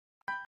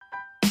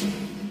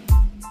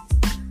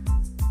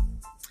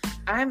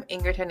I'm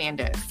Ingrid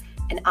Hernandez.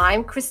 And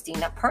I'm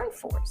Christina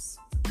Pernfors.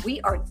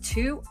 We are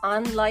two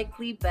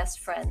unlikely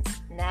best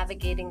friends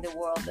navigating the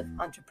world of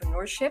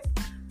entrepreneurship,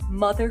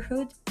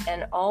 motherhood,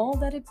 and all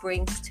that it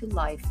brings to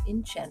life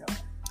in general.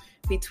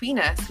 Between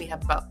us, we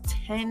have about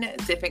 10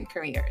 different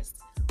careers,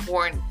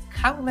 worn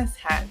countless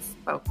hats,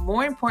 but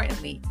more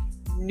importantly,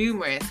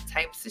 numerous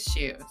types of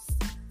shoes.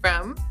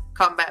 From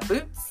combat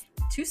boots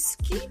to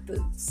ski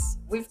boots.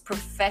 We've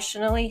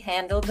professionally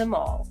handled them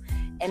all.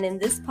 And in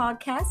this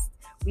podcast,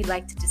 we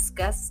like to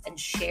discuss and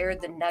share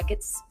the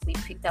nuggets we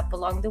picked up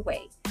along the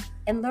way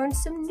and learn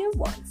some new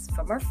ones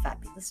from our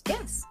fabulous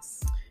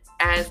guests.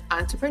 As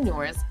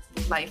entrepreneurs,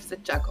 life's a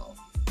juggle.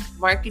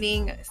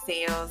 Marketing,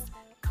 sales,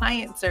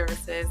 client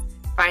services,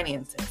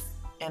 finances,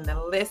 and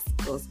the list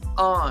goes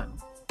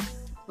on.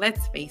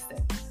 Let's face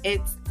it,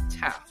 it's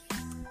tough.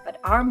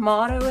 But our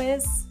motto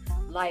is,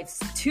 life's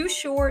too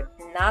short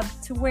not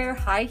to wear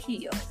high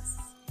heels.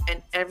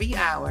 And every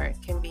hour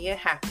can be a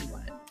happy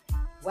one.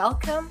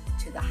 Welcome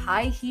to the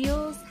High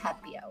Heels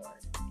Happy Hour.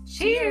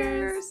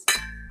 Cheers!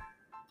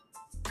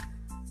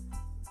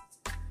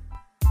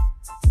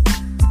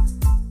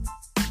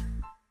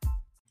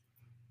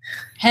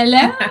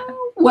 Hello,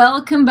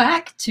 welcome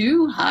back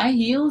to High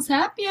Heels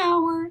Happy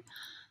Hour.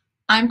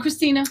 I'm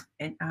Christina.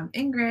 And I'm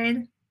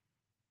Ingrid.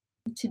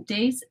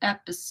 Today's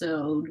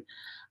episode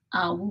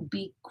will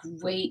be a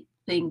great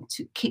thing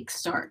to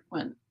kickstart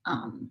when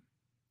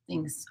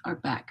things are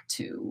back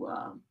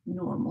to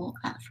normal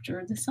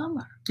after the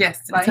summer. Yes,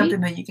 right? It's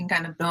something that you can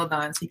kind of build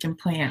on so you can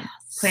plan.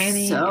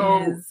 Planning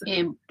so is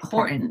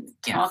important.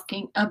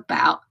 Talking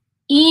about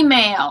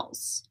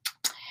emails.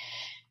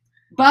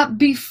 But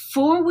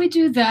before we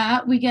do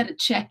that, we got to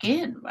check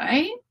in,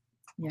 right?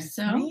 Yes.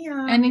 So,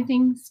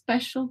 anything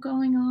special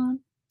going on?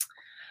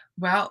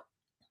 Well,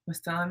 we're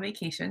still on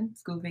vacation,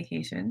 school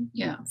vacation.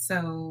 Yeah.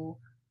 So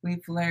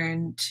we've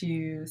learned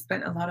to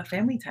spend a lot of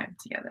family time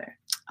together.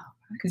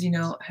 Because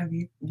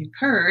you've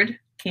heard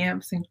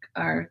camps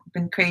are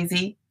been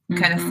crazy,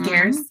 kind of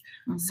scarce.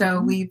 Mm-hmm.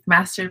 So we've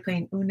mastered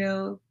playing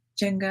Uno,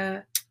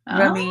 Jenga,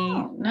 Rummy.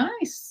 Oh,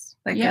 nice.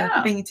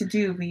 A thing to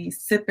do. We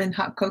sip in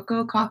hot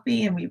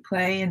coffee, and we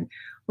play, and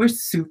we're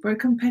super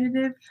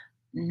competitive.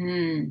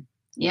 Mm-hmm.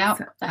 Yeah,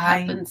 so that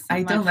happens.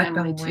 I don't let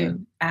them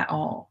win at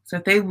all. So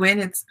if they win,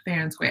 it's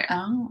fair and square.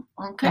 Oh,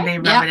 okay. And they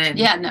rub it in.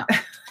 Yeah, no.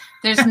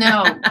 There's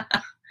not.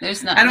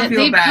 I don't feel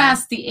they bad.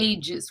 passed the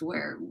ages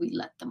where we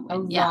let them win. A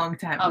long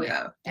time ago.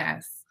 Yeah.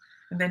 Yes.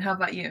 And then how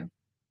about you?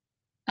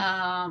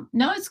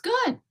 No, it's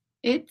good.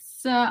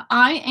 It's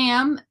I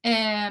am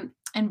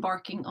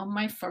embarking on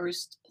my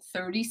first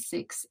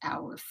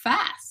 36-hour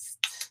fast.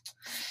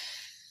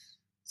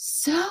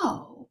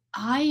 So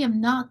I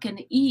am not going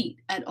to eat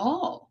at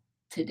all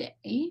today.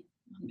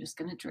 I'm just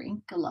going to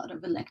drink a lot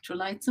of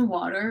electrolytes and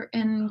water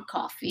and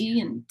coffee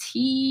and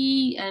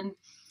tea.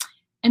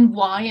 And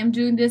why I'm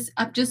doing this,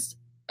 I'm just,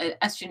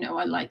 as you know,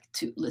 I like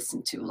to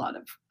listen to a lot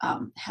of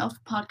health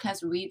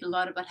podcasts, read a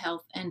lot about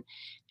health, and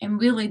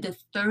really the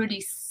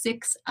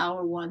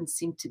 36-hour one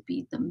seemed to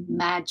be the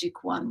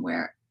magic one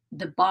where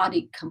the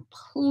body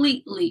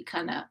completely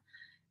kind of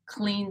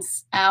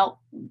cleans out,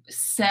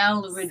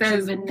 cell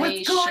rejuvenation.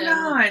 What's going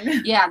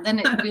on? Yeah, then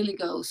it really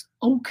goes,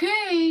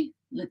 okay,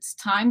 it's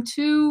time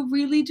to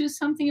really do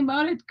something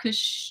about it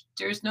because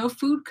there's no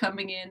food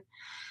coming in.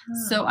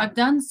 So I've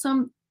done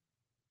some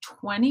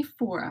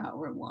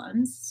 24-hour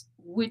ones,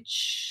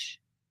 which,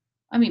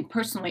 I mean,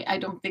 personally, I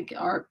don't think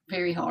are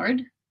very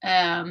hard.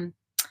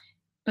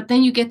 But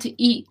then you get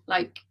to eat,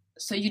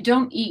 so you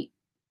don't eat,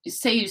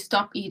 say you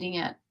stop eating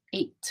at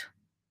 8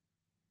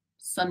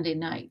 Sunday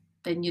night,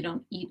 then you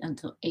don't eat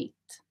until 8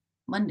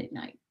 Monday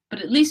night.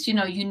 But at least, ooh,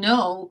 now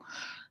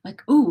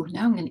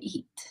I'm going to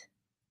eat.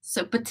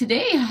 So, but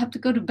today I have to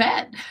go to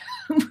bed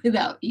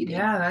without eating.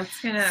 Yeah,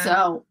 that's going to.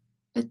 So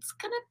it's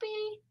going to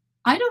be,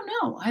 I don't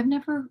know.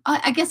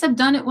 I guess I've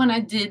done it when I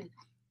did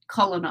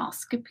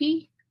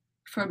colonoscopy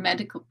for a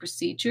medical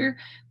procedure,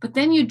 but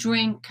then you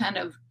drink kind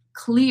of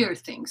clear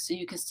things. So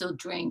you can still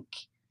drink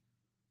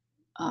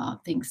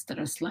things that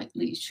are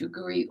slightly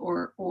sugary,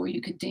 or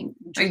you could drink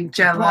like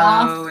Jello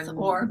broth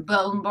or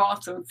bone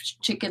broth or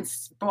chicken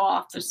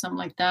broth or something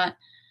like that,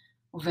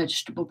 or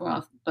vegetable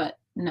broth. But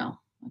no,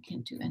 I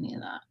can't do any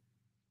of that.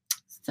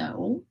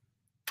 So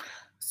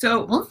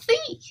we'll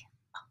see.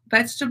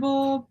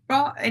 Vegetable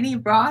broth, any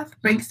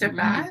broth breaks their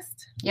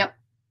fast? Yep.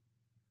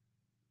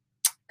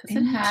 Because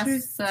it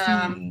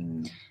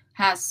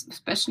has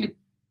especially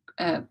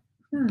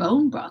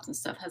bone broth and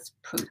stuff has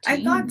protein.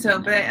 I thought so,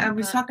 but I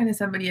was talking to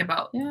somebody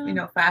about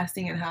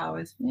fasting and how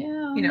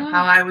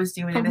how I was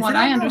doing it. From what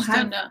I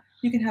understand,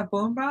 you can have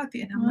bone broth,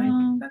 and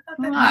I'm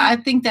like, I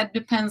think that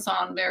depends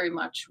on very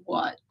much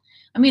what.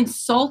 I mean,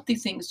 salty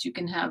things you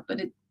can have,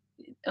 but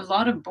a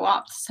lot of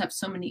broths have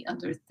so many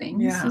other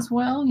things as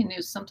well.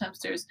 Sometimes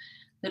there's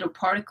little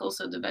particles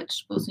of the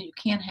vegetables, and you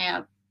can't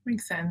have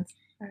makes sense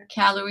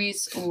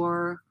calories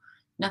or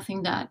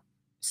nothing that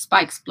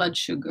spikes blood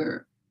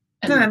sugar.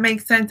 No, that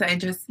makes sense. I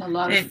just a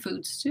lot of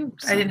foods too.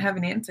 So. I didn't have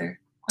an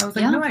answer. I was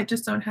like, no, I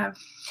just don't have.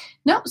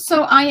 No,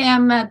 so I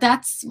am,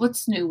 that's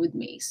what's new with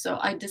me. So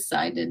I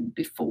decided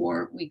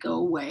before we go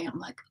away, I'm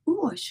like,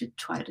 oh, I should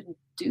try to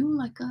do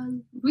like a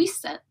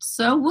reset.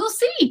 So we'll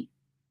see.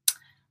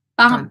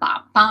 Bam,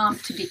 bam, bam,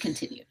 to be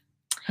continued.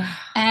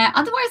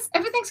 Otherwise,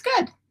 everything's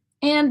good.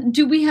 And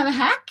do we have a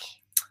hack?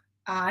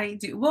 I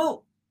do.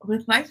 Well,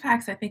 with life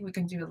hacks, I think we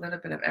can do a little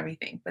bit of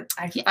everything. But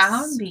I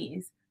found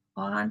these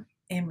on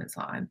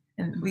Amazon,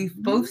 and we've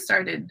both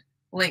started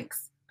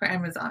links for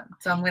Amazon.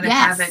 So I'm going to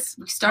have it.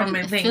 We started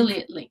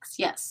affiliate links.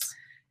 Yes.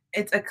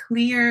 It's a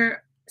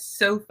clear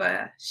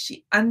sofa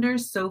under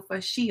sofa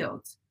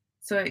shield.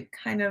 So it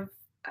kind of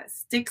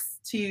sticks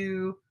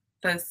to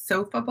the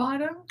sofa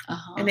bottom,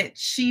 and it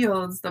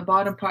shields the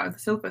bottom part of the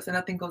sofa so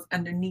nothing goes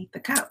underneath the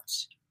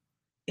couch.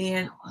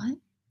 And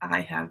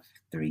I have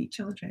 3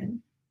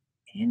 children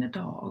and a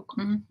dog,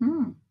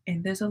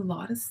 and there's a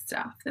lot of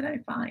stuff that I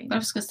find. But I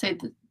was going to say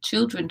the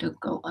children don't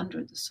go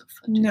under the sofa.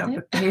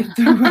 But they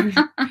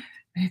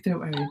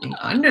throw everything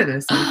under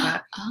the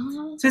sofa,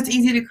 so it's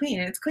easy to clean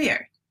and it's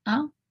clear.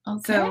 Oh,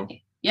 okay. So,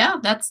 yeah,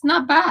 that's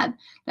not bad.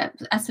 That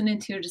as an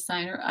interior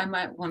designer, I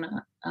might want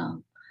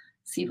to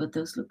see what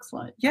those looks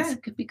like. Yeah,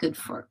 it could be good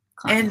for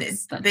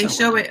clients. And they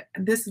show it.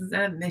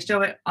 They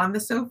show it on the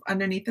sofa,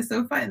 underneath the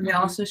sofa, and they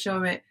also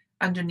show it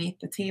underneath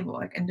the table,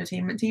 like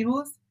entertainment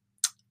tables.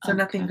 So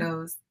nothing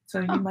goes.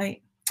 So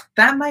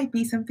that might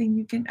be something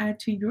you can add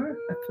to your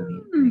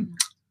affiliate.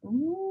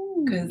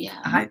 Because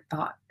I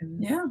thought it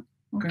was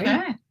great.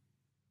 Okay.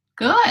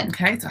 Good.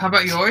 Okay, so how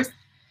about yours?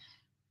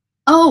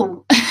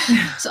 Oh,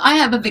 so I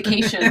have a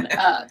vacation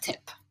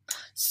tip.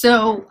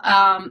 So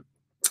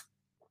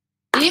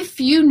if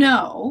you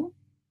know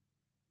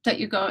that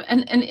you're going,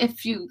 and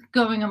if you're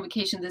going on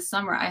vacation this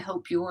summer, I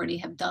hope you already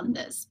have done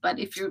this. But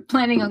if you're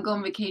planning on going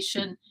on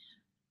vacation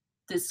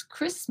this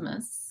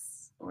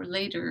Christmas or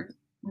later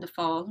in the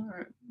fall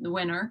or the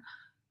winter,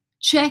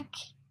 check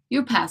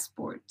your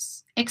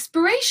passport's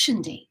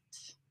expiration date.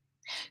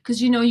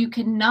 Because you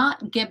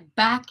cannot get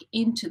back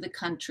into the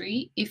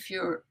country if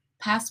your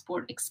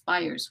passport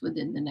expires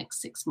within the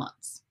next 6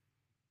 months.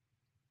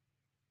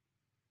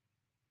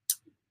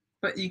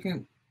 But you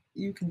can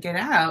get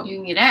out. You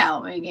can get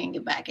out, but you can't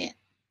get back in.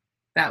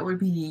 That would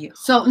be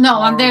so. No,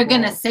 horrible. They're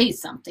gonna say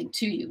something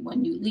to you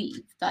when you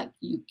leave, like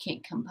you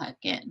can't come back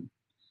in.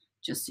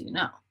 Just so you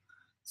know.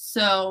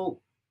 So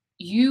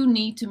you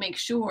need to make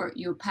sure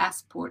your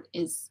passport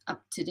is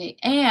up to date,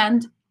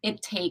 and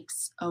it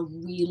takes a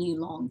really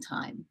long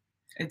time.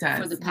 It does.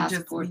 For the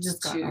passports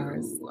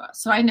to.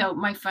 So I know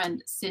my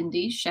friend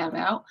Cindy, shout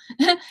out.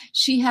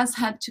 She has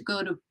had to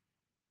go to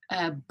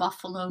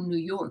Buffalo, New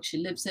York. She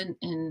lives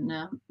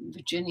in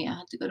Virginia.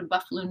 Had to go to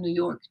Buffalo, New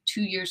York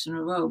 2 years in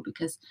a row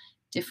because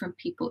different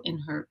people in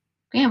her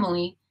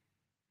family.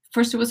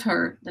 First it was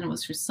her, then it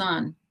was her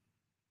son.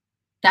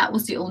 That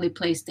was the only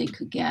place they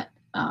could get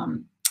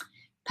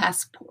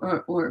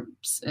passport or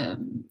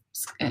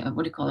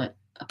what do you call it?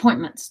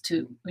 Appointments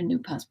to renew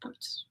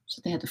passports.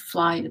 So they had to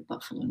fly to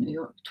Buffalo, New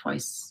York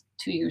twice,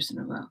 2 years in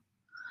a row.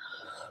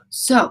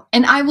 So,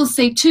 and I will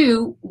say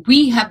too,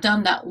 we have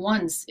done that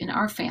once in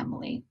our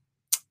family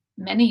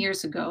many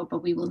years ago,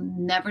 but we will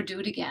never do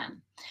it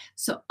again.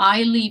 So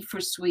I leave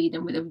for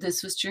Sweden.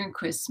 This was during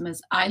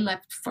Christmas. I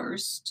left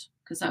first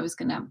because it was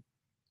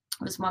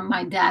when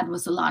my dad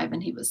was alive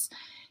and he was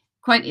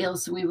quite ill.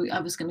 So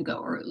I was going to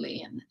go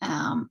early.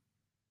 And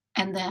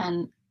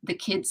then the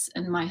kids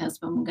and my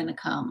husband were going to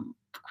come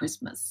for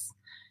Christmas.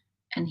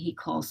 And he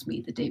calls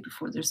me the day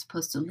before they're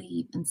supposed to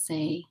leave and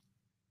say,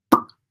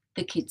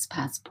 the kids'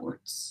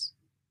 passports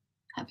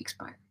have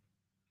expired.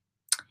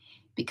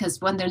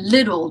 Because when they're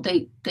little,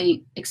 they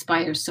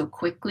expire so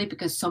quickly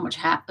because so much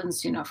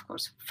happens, of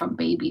course, from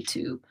baby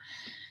to.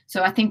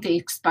 So I think they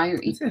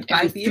expire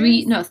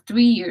every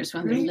 3 years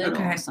when they're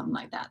little or something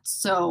like that.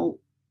 So,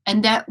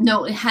 and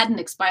it hadn't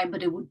expired,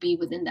 but it would be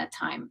within that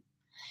time.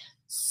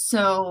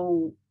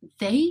 So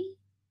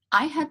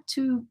I had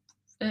to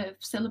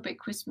celebrate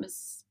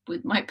Christmas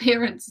with my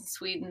parents in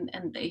Sweden,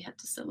 and they had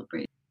to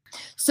celebrate.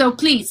 So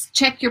please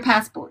check your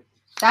passport.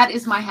 That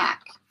is my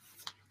hack.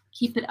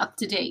 Keep it up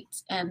to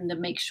date and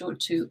make sure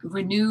to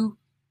renew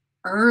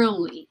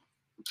early.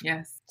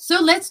 Yes.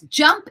 So let's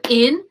jump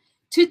in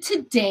to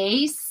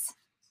today's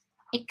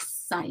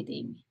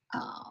exciting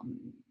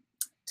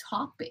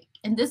topic.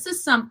 And this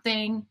is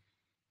something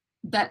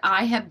that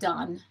I have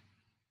done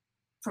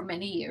for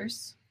many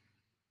years.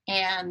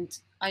 And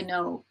I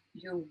know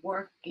you're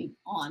working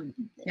on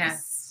this.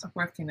 Yes, I'm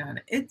working on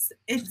it. It's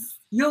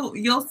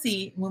you'll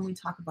see when we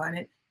talk about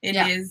it. It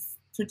is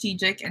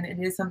strategic and it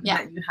is something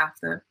that you have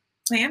to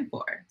plan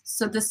for.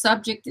 So the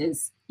subject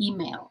is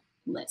email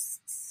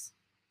lists,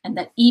 and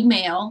that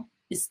email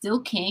is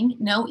still king.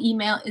 No,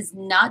 email is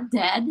not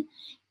dead.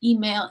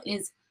 Email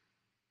is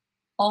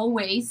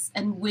always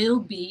and will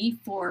be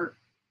for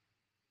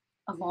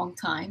a long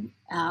time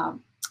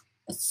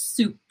a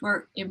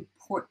super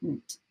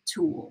important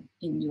tool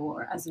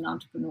as an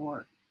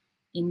entrepreneur,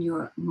 in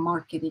your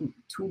marketing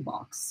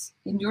toolbox,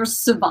 in your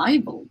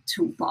survival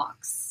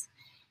toolbox.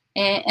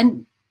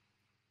 And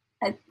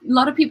a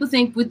lot of people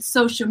think with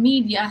social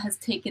media has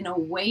taken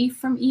away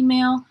from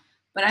email,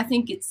 but I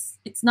think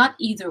it's not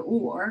either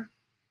or.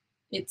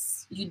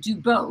 It's you do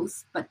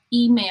both, but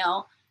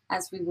email,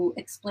 as we will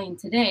explain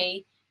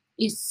today,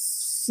 is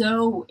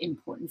so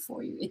important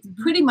for you. It's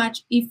pretty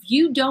much, if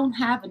you don't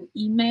have an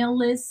email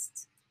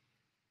list,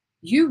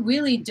 you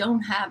really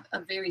don't have a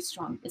very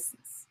strong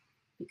business,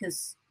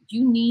 because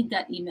you need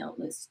that email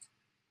list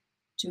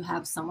to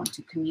have someone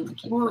to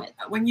communicate with.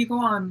 When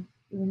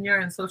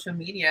you're on social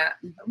media,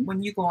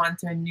 when you go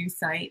onto a new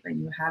site that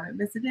you haven't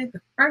visited, the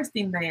first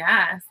thing they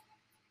ask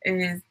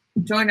is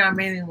join our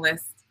mailing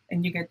list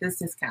and you get this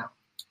discount.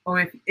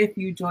 Or if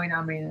you join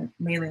our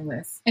mailing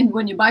list. And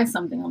when you buy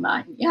something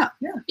online, yeah.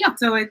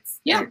 So it's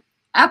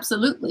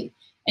absolutely.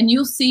 And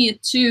you'll see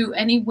it too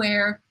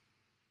anywhere.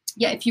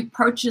 Yeah, if you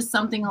purchase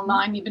something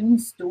online, even in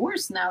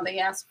stores now, they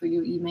ask for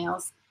your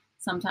emails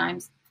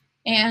sometimes.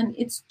 And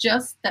it's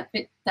just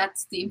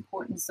that's the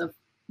importance of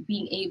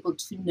being able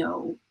to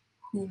know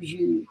who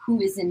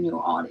is in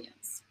your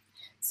audience.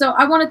 So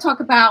I want to talk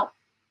about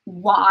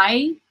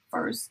why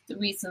first, the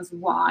reasons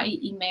why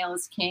email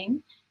is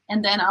king,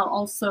 and then I'll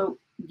also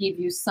give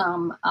you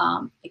some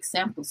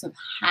examples of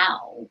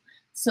how.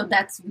 So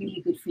that's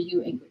really good for you,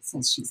 Ingrid,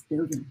 since she's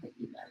building her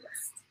email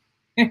list.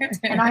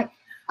 And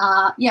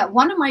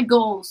one of my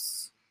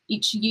goals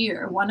each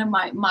year, one of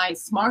my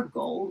SMART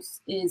goals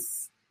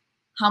is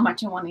how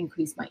much I want to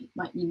increase my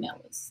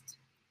email list.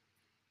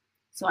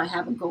 So I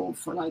have a goal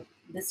for like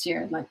this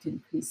year, I'd like to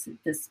increase it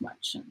this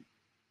much. And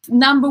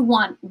number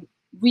one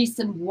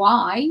reason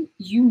why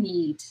you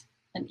need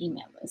an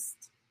email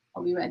list.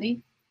 Are we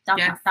ready?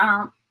 Yes.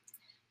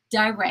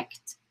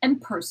 Direct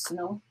and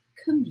personal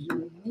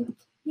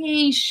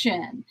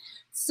communication.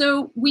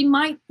 So we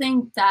might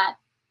think that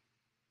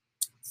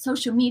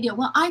social media,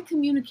 well, I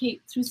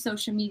communicate through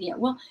social media.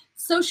 Well,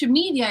 social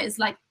media is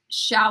like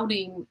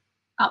shouting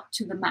out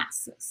to the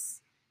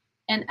masses.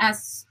 And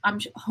as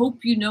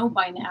hope you know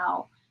by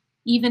now,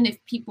 even if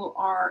people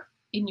are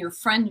in your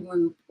friend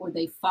group or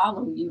they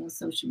follow you on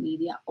social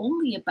media,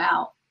 only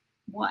about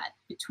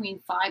between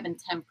 5 and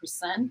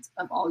 10%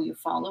 of all your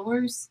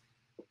followers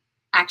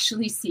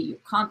actually see your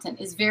content.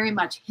 Is very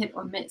much hit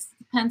or miss.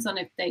 Depends on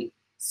if they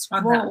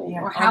scroll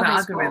or how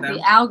they scroll.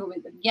 The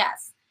algorithm,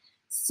 yes.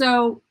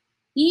 So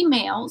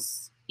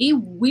emails, it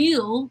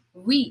will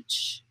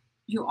reach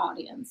your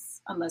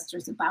audience unless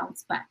there's a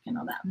bounce back and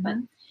all that. But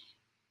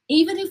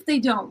even if they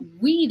don't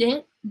read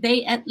it,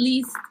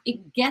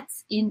 it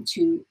gets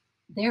into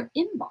their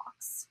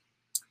inbox.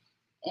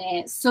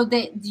 So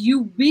that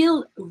you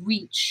will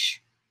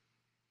reach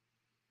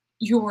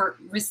your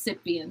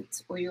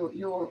recipient or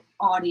your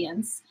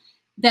audience.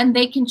 Then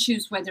they can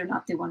choose whether or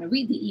not they want to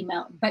read the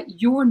email,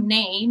 but your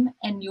name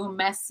and your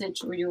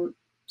message or your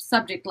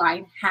subject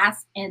line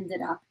has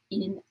ended up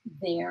in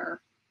their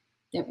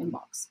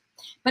inbox.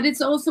 But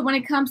it's also, when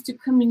it comes to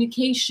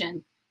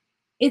communication,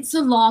 it's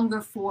a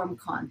longer form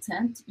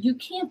content. You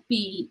can't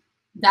be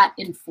that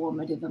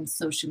informative on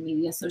social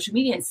media. Social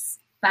media is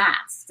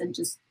fast and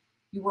just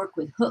you work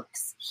with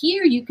hooks.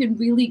 Here you can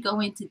really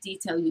go into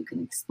detail. You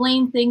can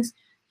explain things.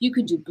 You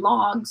could do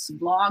blogs,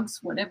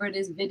 whatever it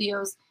is,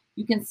 videos.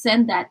 You can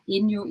send that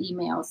in your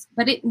emails.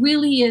 But it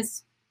really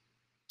is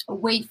a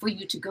way for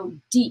you to go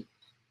deep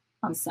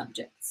on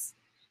subjects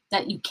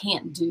that you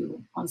can't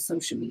do on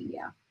social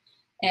media.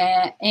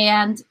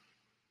 And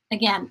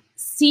again,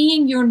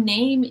 seeing your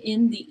name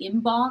in the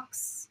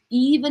inbox,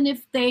 even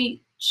if they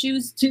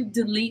choose to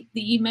delete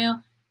the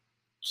email,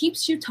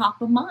 keeps you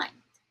top of mind.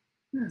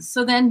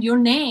 So then your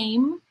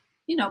name,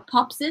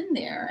 pops in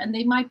there, and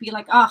they might be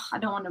like, I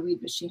don't want to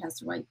read what she has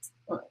to write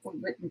or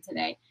written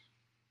today.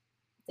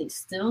 They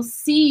still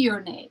see your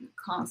name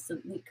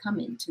constantly come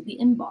into the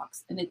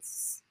inbox, and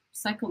it's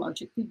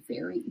psychologically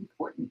very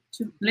important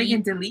to they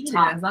can delete it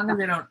as long as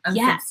they don't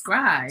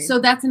unsubscribe. Yes. So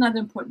that's another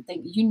important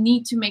thing. You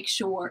need to make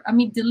sure.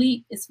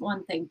 Delete is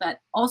one thing,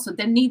 but also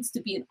there needs to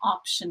be an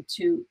option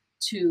to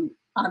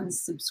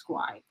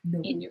unsubscribe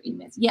in your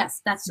emails.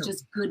 Yes, that's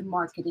just good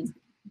marketing,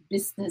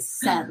 business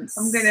sense.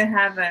 I'm gonna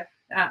have a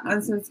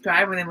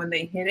unsubscribe, and then when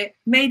they hit it,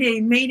 Mayday,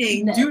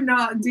 no, do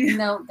not do.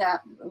 No,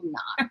 that will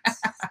not.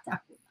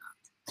 That will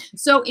not.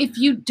 So if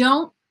you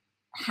don't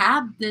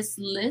have this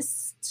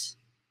list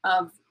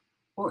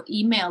or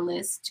email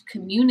list to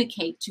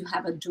communicate, to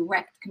have a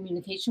direct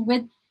communication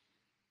with,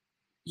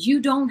 you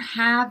don't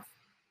have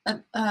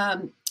a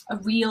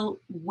real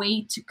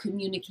way to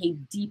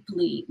communicate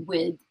deeply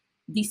with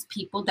these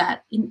people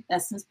that in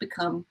essence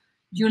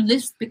your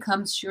list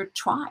becomes your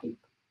tribe.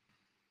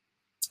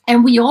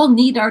 And we all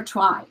need our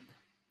tribe,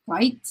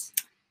 right?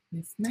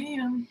 Yes,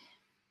 ma'am.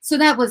 So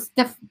that was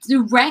the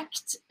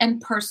direct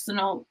and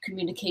personal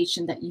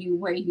communication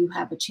where you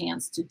have a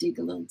chance to dig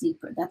a little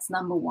deeper. That's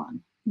number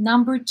one.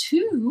 Number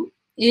two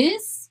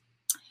is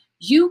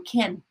you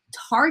can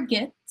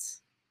target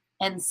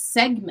and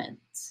segment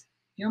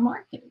your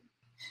marketing.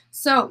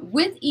 So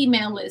with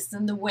email lists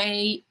and the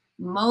way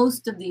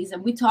most of these,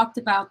 and we talked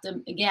about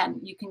them again,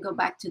 you can go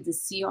back to the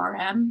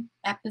CRM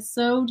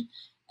episode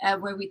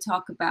where we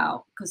talk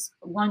about, because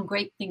one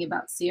great thing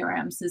about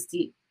CRMs is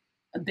the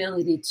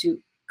ability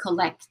to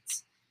collect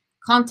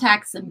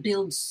contacts and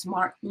build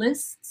smart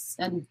lists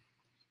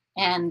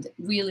and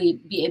really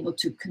be able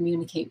to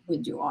communicate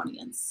with your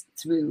audience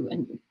through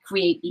and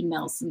create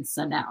emails and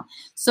send out.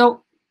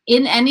 So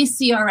in any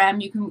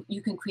CRM,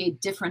 you can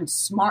create different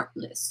smart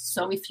lists.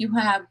 So if you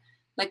have,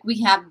 like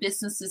we have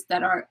businesses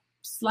that are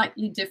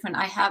slightly different.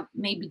 I have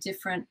maybe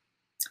different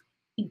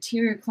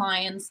interior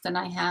clients than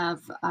I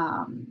have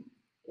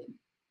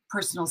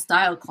personal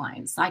style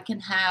clients. I can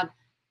have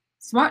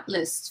smart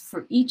lists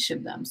for each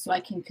of them. So I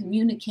can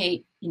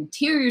communicate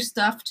interior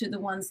stuff to the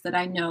ones that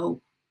I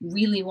know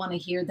really want to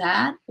hear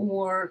that.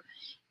 Or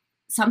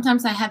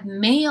sometimes I have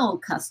male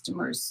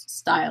customers,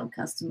 style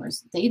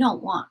customers. They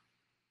don't want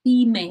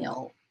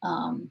female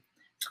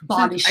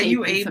body shape. Are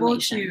you able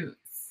information. to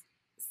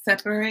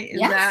separate?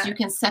 Yes, you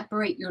can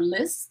separate your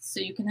lists. So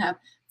you can have,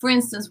 for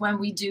instance, when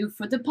we do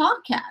for the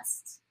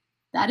podcast,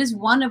 that is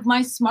one of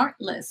my smart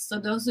lists. So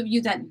those of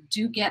you that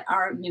do get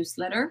our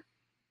newsletter,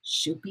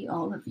 should be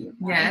all of you.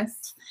 Right?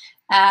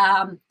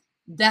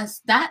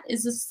 Yes. That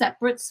is a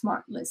separate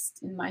smart list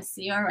in my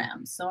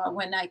CRM. So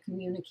when I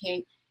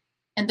communicate,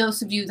 and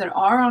those of you that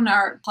are on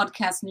our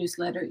podcast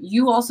newsletter,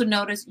 you also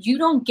notice you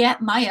don't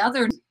get my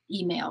other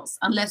emails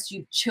unless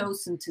you've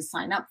chosen to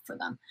sign up for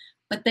them,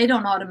 but they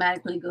don't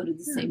automatically go to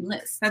the same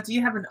list. Now, do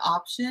you have an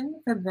option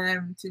for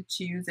them to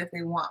choose if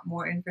they want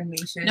more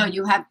information? No,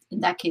 you have, in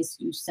that case,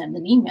 you send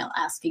an email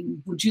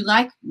asking, would you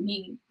like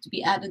me to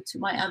be added to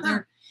my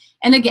other?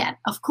 And again,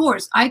 of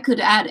course, I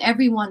could add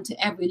everyone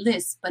to every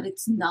list, but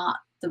it's not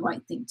the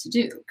right thing to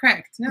do.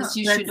 Correct. No, because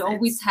you should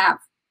always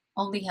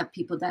only have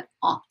people that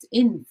opt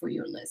in for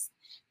your list.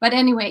 But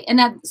anyway,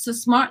 so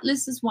smart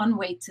list is one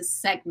way to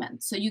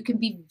segment. So you can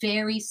be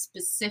very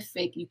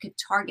specific. You could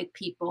target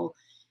people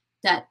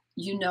that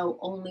you know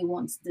only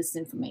wants this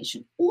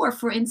information. Or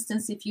for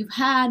instance, if you've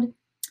had,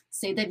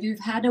 say that you've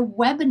had a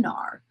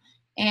webinar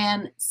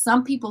and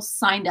some people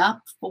signed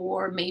up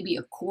for maybe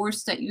a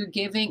course that you're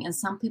giving and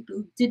some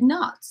people did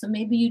not. So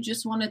maybe you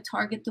just want to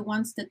target the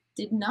ones that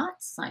did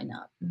not sign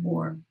up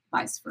or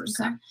vice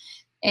versa.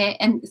 Okay.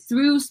 And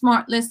through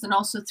smart lists and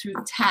also through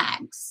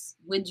tags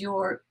with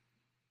your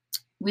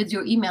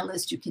email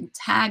list, you can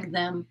tag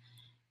them.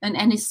 And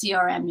any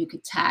CRM you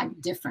could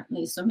tag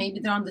differently. So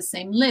maybe they're on the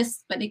same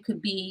list, but it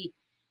could be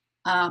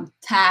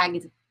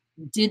tagged,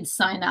 did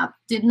sign up,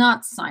 did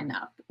not sign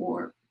up,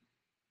 or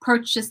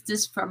purchased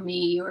this from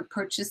me, or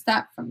purchased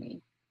that from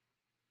me.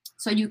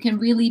 So you can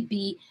really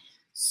be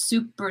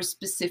super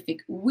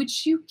specific,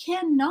 which you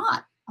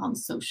cannot on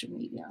social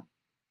media.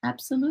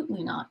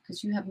 Absolutely not,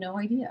 because you have no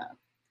idea.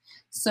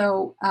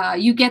 So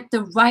you get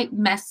the right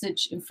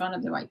message in front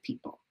of the right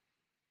people.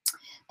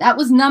 That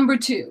was number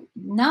 2.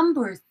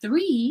 Number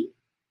 3,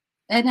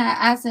 and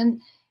as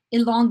an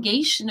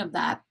elongation of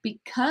that,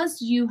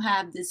 because you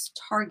have this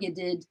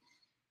targeted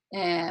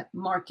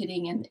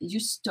marketing and you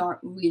start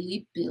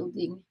really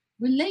building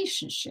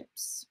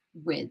relationships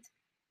with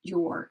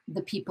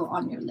the people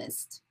on your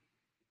list.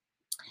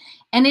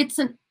 And it's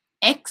an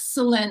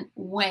excellent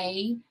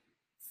way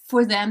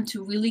for them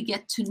to really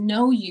get to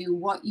know you,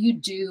 what you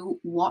do,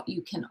 what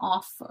you can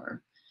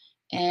offer.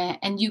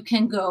 And you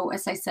can go,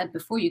 as I said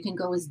before, you can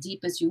go as deep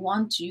as you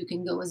want to. You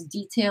can go as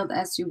detailed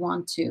as you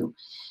want to.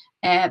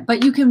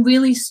 But you can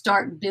really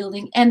start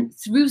building, and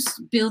through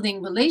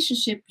building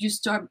relationship, you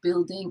start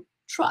building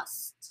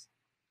trust.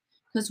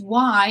 Because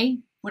why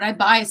would I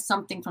buy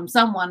something from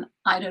someone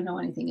I don't know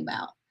anything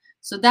about?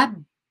 So that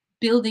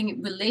building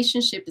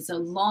relationship is a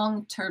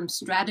long-term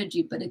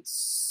strategy, but it's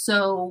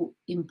so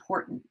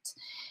important.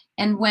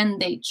 And when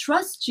they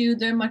trust you,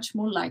 they're much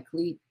more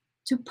likely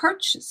to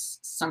purchase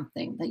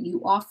something that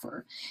you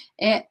offer.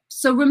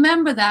 So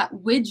remember that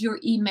with your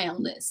email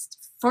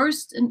list,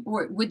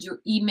 or with your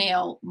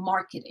email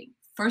marketing,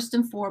 first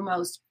and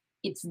foremost,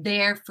 it's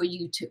there for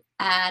you to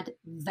add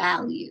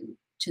value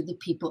to the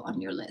people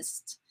on your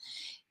list.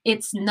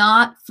 It's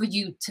not for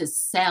you to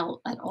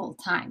sell at all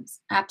times.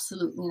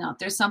 Absolutely not.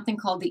 There's something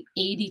called the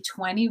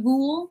 80-20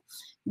 rule,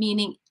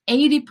 meaning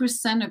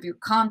 80% of your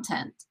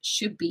content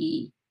should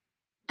be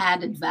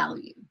added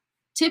value.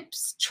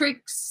 Tips,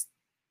 tricks,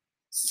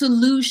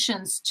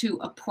 solutions to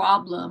a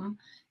problem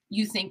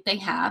you think they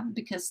have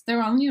because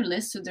they're on your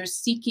list, so they're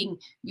seeking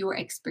your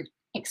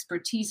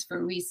expertise for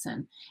a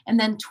reason. And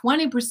then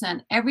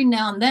 20%, every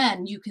now and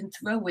then, you can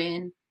throw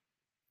in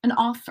an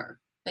offer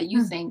that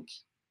you think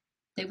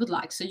they would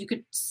like. So you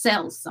could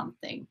sell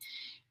something.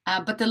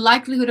 But the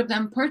likelihood of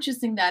them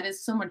purchasing that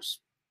is so much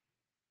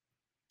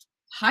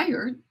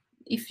higher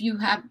if you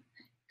have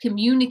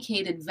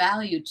communicated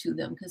value to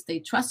them because they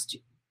trust you.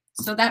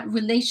 So that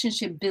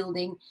relationship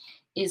building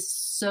is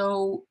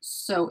so,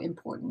 so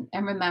important.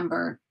 And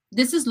remember,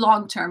 this is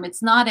long-term.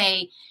 It's not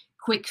a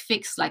quick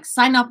fix like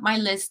sign up my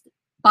list,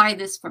 buy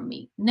this from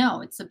me.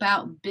 No, it's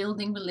about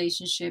building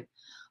relationship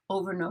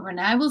over and over. And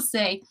I will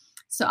say,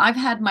 so I've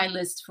had my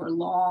list for a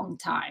long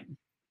time.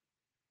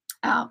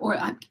 Or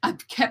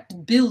I've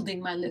kept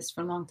building my list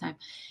for a long time.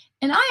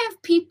 And I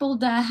have people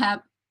that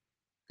have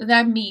that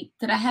I meet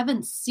that I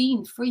haven't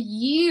seen for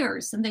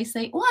years, and they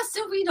say, "Oh, I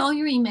still read all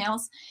your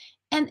emails,"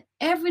 and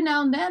every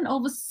now and then, all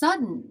of a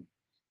sudden,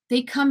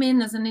 they come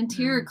in as an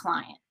interior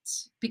client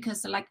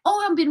because they're like,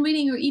 "Oh, I've been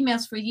reading your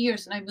emails for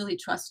years, and I really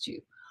trust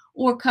you,"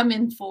 or come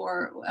in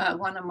for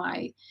one of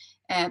my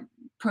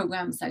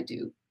programs I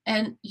do,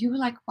 and you were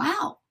like,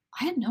 "Wow,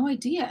 I had no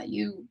idea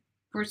you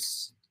were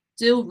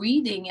still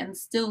reading and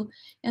still,"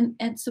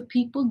 and so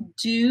people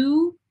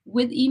do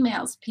with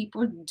emails.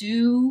 People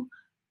do,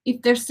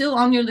 if they're still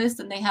on your list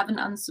and they haven't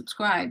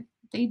unsubscribed,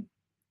 they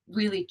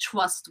really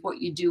trust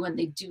what you do and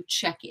they do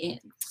check in.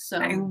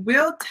 So I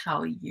will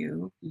tell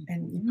you,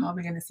 and you're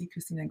probably going to see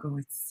Christina go,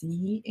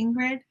 "See,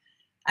 Ingrid,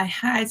 I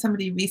had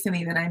somebody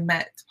recently that I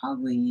met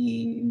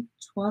probably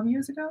 12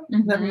 years ago,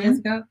 11 years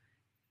ago,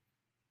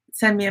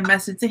 send me a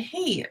message, say,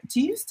 'Hey,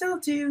 do you still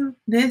do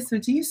this, or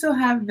do you still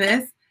have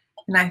this?'"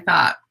 And I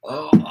thought,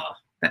 oh,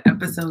 the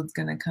episode's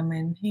going to come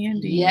in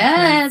handy.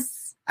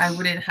 Yes. I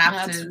wouldn't have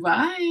That's to.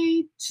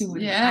 right. She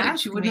would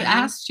she would have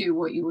asked you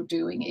what you were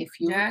doing if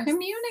you were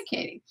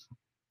communicating.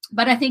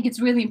 But I think it's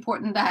really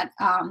important that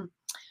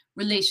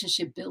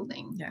relationship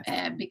building,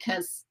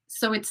 because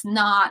so it's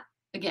not,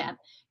 again,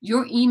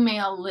 your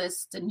email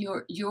list and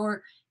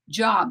your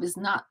job is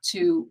not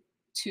to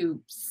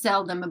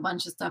sell them a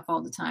bunch of stuff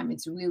all the time.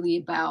 It's really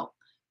about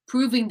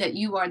proving that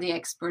you are the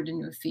expert in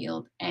your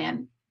field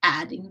and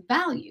adding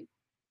value.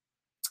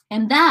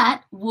 And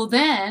that will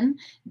then,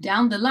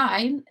 down the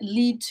line,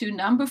 lead to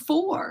number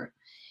 4.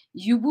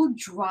 You will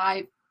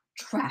drive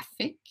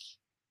traffic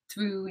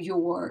through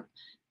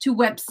to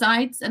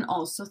websites and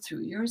also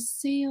through your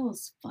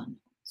sales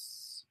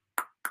funnels.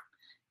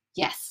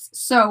 Yes.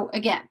 So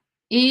again,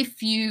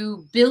 if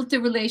you built a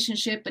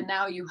relationship and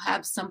now you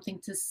have something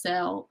to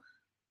sell,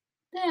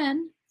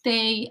 then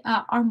they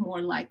are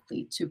more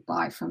likely to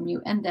buy from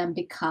you and then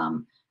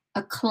become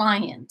a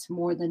client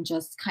more than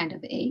just kind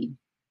of a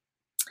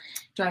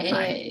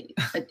drive-by.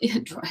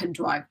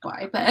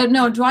 But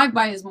no,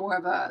 drive-by is more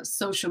of a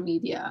social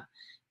media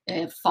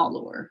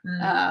follower.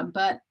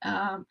 But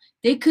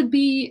they could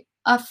be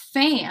a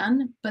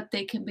fan, but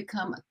they can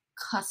become a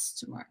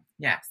customer.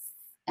 Yes.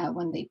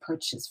 When they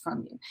purchase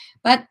from you.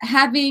 But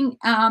having,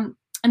 and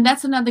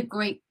that's another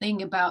great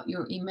thing about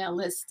your email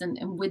list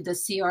and with the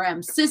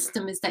CRM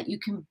system, is that you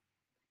can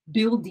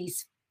build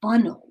these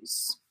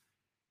funnels.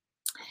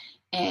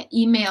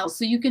 Emails,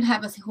 so you can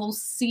have a whole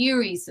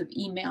series of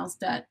emails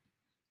that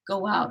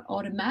go out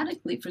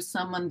automatically for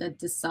someone that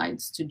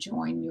decides to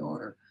join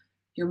your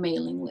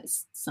mailing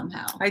list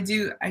somehow. I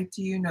do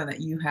know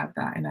that you have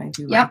that, and I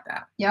do like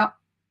that. Yep.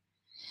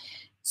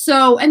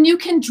 So, and you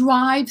can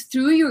drive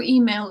through your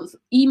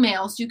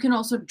emails. You can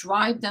also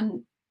drive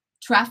them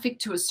traffic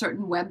to a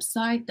certain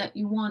website that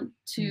you want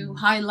to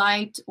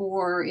highlight,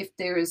 or if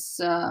there's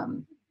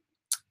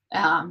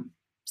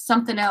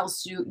something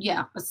else,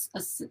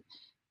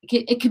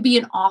 it could be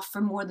an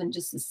offer more than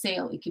just a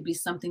sale. It could be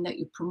something that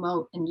you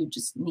promote and you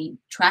just need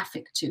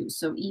traffic to.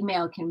 So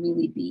email can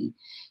really be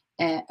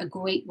a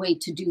great way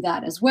to do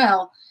that as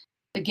well.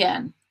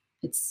 Again,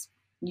 it's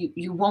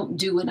you won't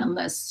do it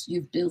unless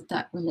you've built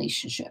that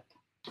relationship.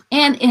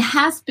 And it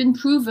has been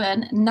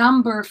proven,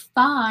 number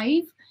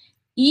 5,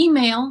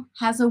 email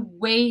has a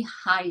way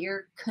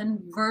higher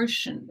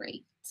conversion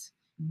rate,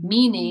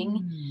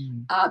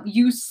 meaning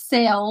you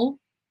sell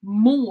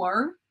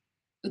more.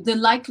 The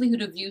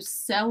likelihood of you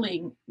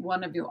selling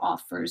one of your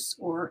offers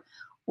or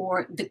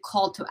the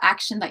call to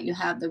action that you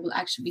have that will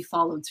actually be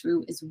followed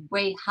through is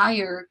way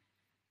higher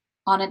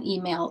on an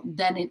email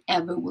than it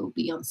ever will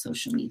be on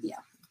social media.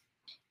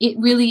 It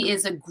really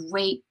is a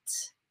great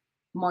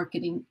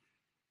marketing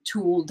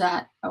tool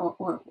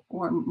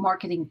or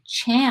marketing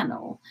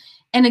channel.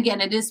 And again,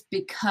 it is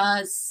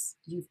because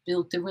you've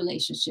built a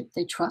relationship,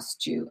 they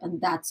trust you, and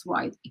that's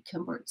why it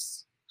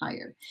converts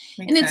higher.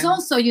 Makes sense. It's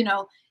also,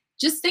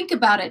 just think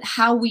about it,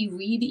 how we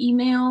read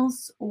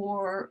emails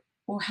or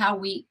how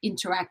we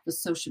interact with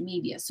social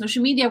media.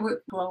 Social media,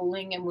 we're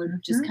scrolling and we're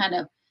just kind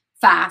of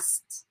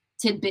fast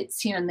tidbits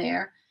here and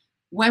there.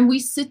 When we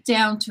sit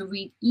down to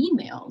read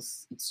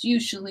emails, it's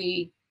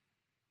usually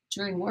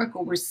during work,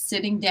 or we're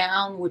sitting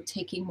down, we're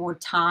taking more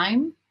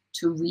time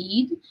to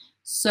read.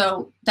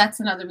 So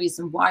that's another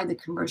reason why the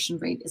conversion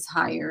rate is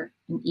higher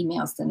in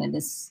emails than it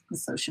is in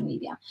social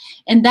media.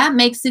 And that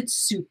makes it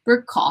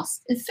super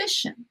cost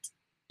efficient.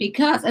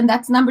 And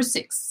that's number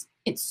 6,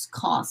 it's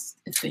cost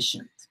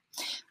efficient.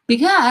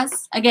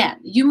 Because, again,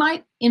 you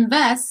might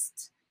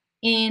invest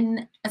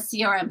in a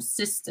CRM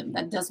system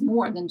that does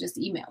more than just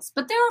emails.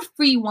 But there are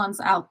free ones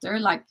out there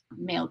like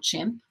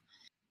MailChimp.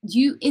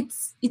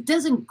 It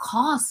doesn't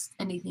cost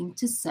anything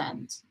to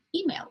send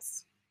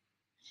emails.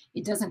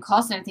 It doesn't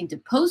cost anything to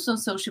post on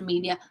social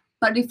media.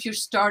 But if you're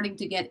starting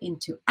to get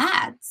into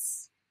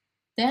ads,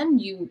 then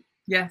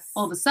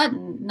all of a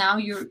sudden, now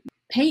you're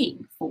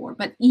paying for,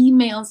 but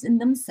emails in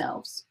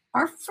themselves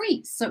are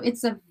free. So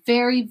it's a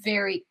very,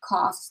 very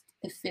cost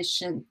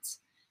efficient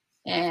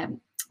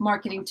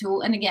marketing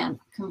tool. And again,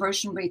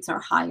 conversion rates are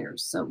higher.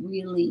 So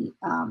really,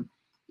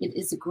 it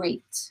is a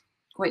great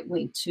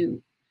way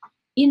to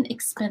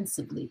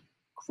inexpensively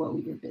grow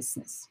your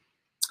business.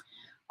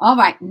 All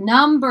right,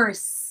 number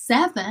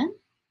 7,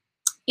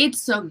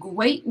 it's a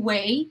great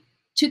way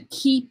to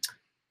keep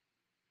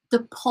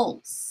the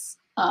pulse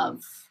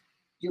of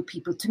your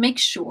people, to make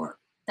sure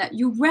that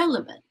you're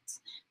relevant,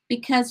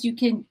 because you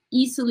can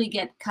easily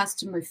get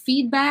customer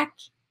feedback,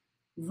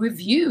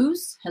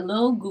 reviews,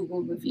 hello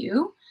Google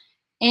review,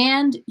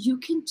 and you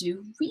can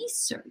do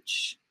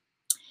research.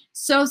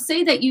 So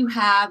say that you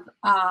have,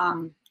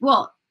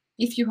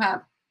 if you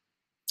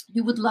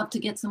would love to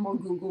get some more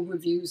Google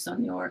reviews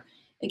on your,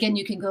 again,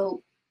 you can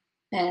go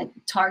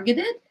target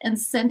it and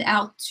send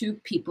out to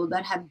people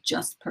that have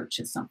just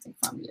purchased something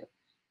from you.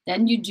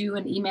 Then you do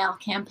an email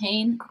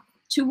campaign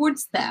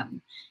towards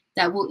them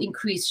that will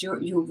increase your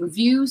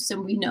reviews.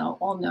 And we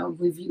all know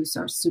reviews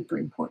are super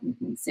important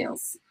in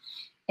sales.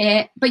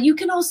 But you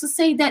can also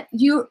say that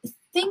you're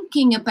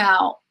thinking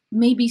about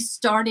maybe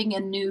starting a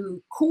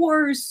new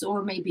course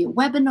or maybe a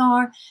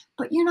webinar,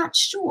 but you're not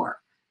sure.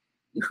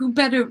 Who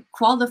better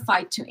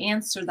qualified to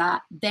answer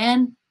that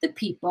than the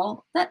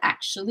people that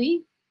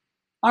actually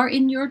are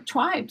in your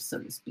tribe, so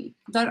to speak,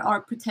 that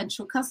are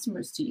potential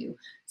customers to you.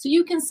 So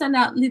you can send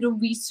out little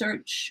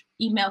research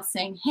emails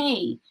saying,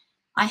 hey,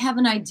 I have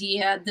an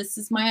idea. This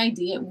is my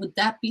idea. Would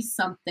that be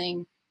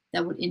something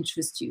that would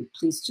interest you?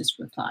 Please just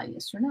reply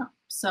yes or no.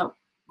 So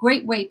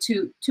great way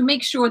to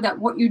make sure that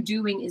what you're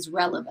doing is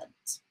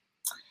relevant.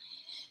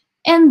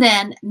 And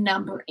then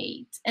number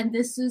 8, and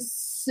this is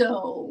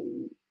so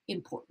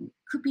important.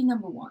 Could be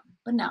number 1,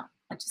 but no,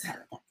 I just had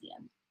it at the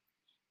end.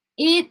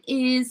 It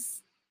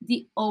is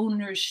the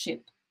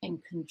ownership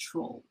and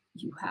control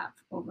you have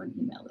over an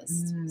email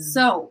list.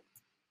 So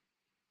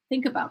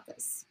think about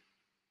this.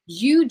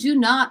 You do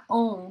not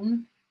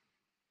own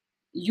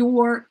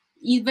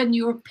even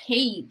your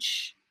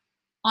page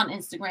on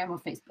Instagram or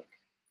Facebook.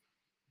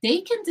 They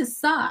can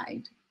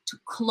decide to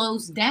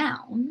close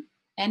down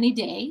any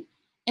day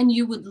and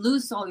you would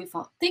lose all your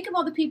followers. Think of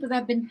all the people that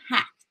have been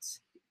hacked.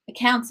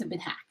 Accounts have been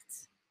hacked.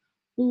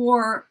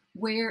 Or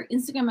where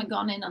Instagram had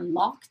gone in and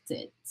locked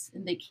it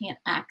and they can't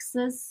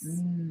access.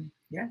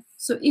 Yes.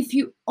 So if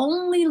you're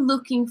only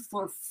looking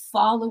for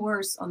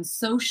followers on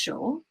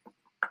social,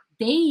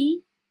 they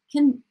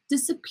can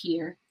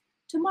disappear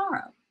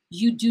tomorrow.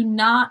 You do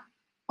not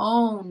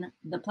own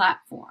the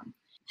platform.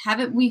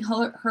 Haven't we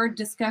heard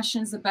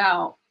discussions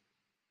about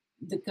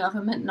the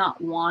government not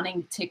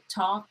wanting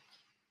TikTok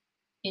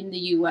in the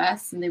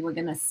US and they were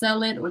going to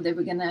sell it, or they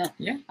were going to,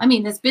 I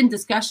mean, there's been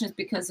discussions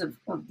because of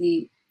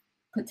the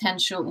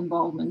potential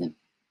involvement of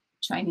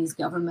Chinese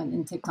government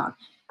in TikTok.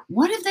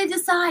 What if they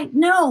decide,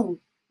 no,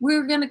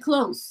 we're going to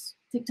close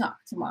TikTok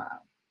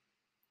tomorrow?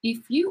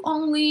 If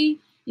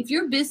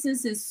your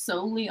business is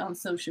solely on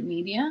social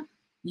media,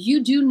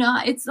 you do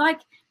not, it's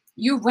like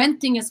you're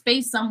renting a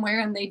space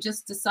somewhere and they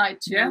just decide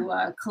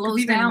to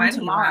close down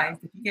tomorrow.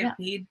 If you get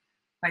paid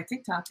by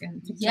TikTok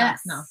and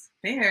TikTok's not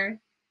fair.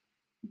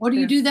 What do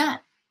you do then?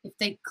 If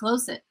they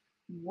close it,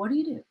 what do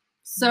you do?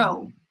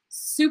 So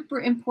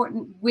super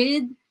important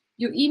with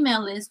your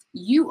email list.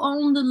 You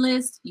own the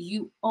list,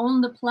 you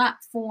own the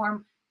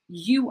platform,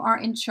 you are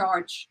in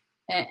charge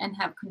and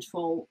have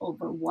control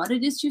over what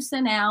it is you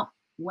send out,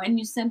 when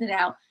you send it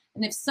out.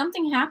 And if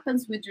something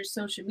happens with your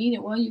social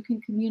media, well, you can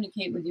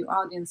communicate with your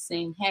audience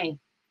saying, hey,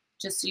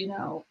 just so you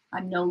know,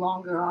 I'm no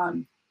longer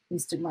on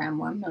Instagram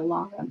or I'm no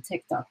longer on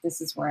TikTok.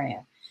 This is where I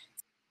am.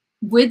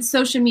 With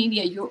social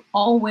media, you're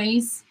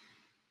always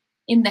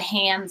in the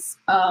hands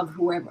of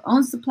whoever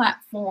owns the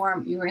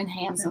platform. You're in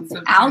hands of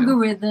the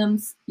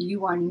algorithms.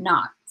 You are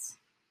not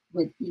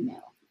with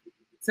email.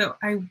 So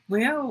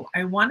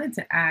I wanted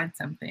to add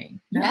something.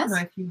 I don't know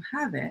if you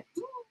have it,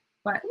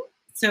 but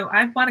so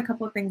I've bought a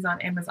couple of things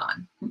on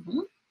Amazon,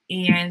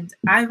 and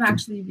I've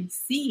actually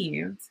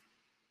received.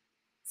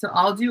 So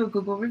I'll do a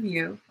Google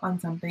review on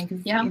something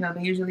because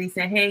they usually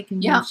say, "Hey,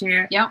 can you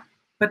share?" Yeah.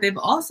 But they've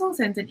also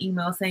sent an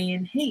email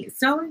saying, "Hey,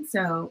 so and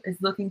so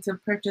is looking to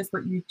purchase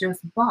what you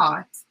just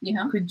bought.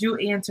 Could you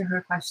answer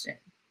her question?"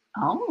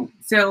 Oh,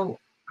 so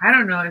I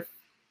don't know if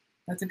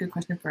that's a good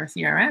question for a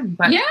CRM,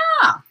 but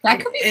that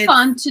could be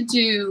fun to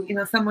do.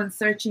 Someone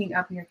searching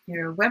up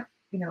your web,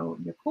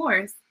 your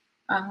course.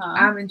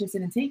 I'm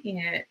interested in taking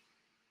it.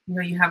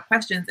 You have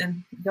questions,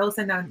 and they'll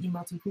send out an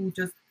email to who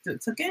just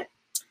took it.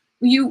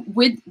 You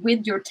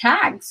with your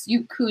tags,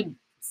 you could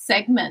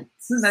segment,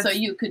 so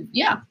you could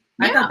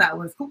I thought that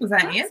was cool because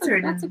I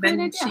answered, and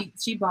then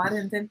she bought it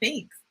and said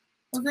thanks.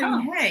 I was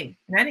like, hey,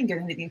 and I didn't get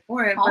anything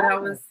for it, but I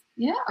was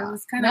it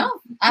was kind of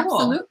cool.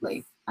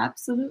 Absolutely.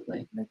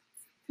 That's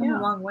come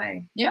a long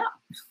way. Yeah.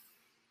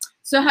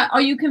 So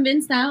are you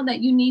convinced now that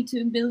you need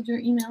to build your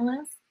email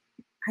list?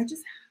 I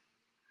just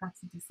have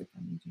to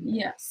discipline and do it.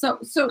 Yeah.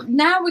 So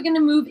now we're going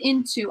to move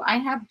into, I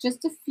have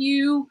just a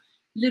few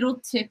little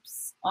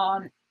tips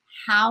on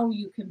how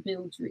you can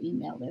build your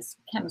email list,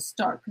 kind of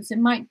start, because it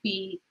might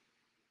be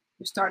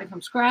you're starting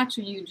from scratch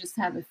or you just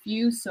have a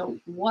few. So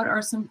what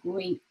are some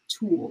great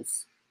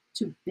tools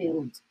to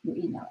build your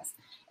email list?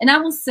 And I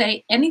will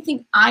say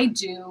anything I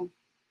do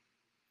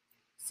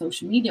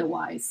social media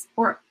wise,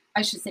 or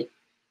I should say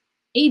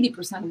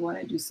 80% of what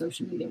I do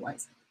social media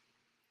wise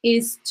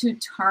is to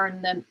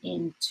turn them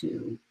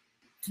into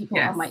people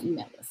on my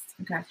email list.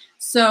 Okay.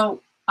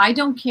 So I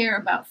don't care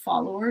about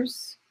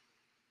followers.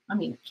 I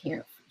mean,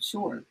 care for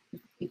sure.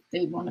 If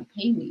they want to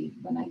pay me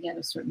when I get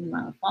a certain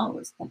amount of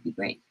followers, that'd be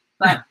great.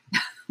 But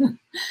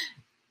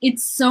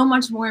it's so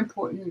much more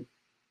important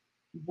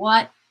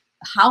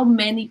how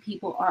many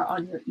people are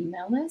on your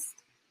email list.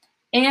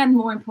 And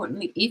more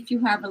importantly, if you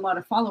have a lot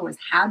of followers,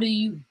 how do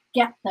you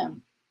get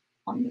them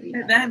on your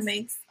email That list?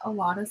 makes a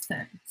lot of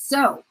sense.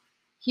 So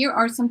here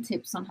are some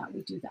tips on how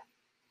we do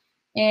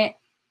that.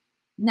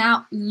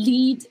 Now,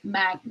 lead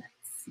magnets.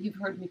 You've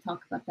heard me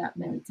talk about that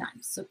many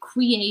times. So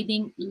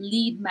creating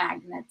lead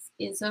magnets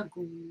is a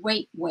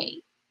great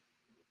way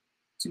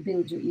to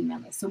build your email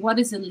list. So what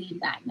is a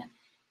lead magnet?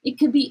 It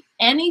could be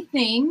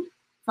anything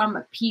from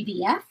a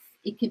PDF.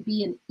 It could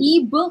be an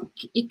ebook.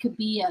 It could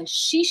be a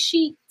cheat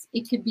sheet.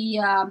 It could be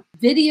a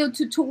video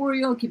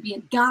tutorial. It could be a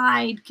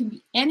guide. It can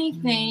be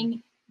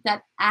anything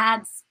that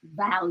adds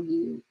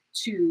value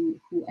to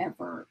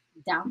whoever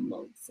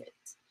downloads it.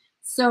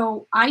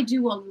 So I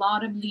do a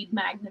lot of lead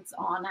magnets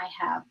on. I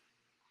have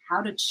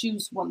how to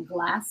choose what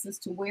glasses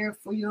to wear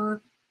for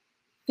your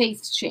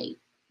face shape.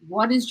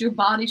 What is your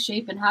body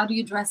shape and how do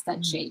you dress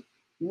that shape?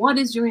 What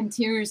is your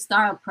interior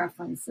style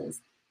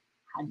preferences?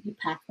 How do you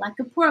pack like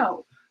a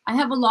pro? I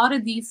have a lot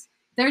of these.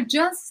 They're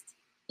just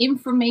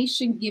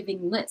information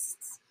giving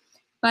lists.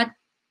 But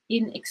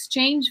in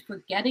exchange for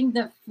getting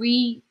the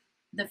free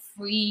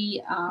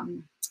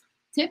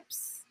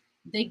tips,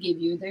 they give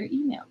you their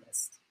email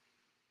list.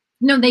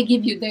 No, they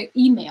give you their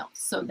email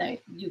so that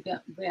you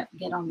get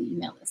on the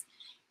email list.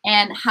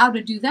 And how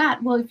to do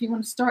that? Well, if you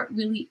want to start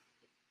really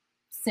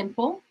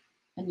simple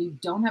and you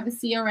don't have a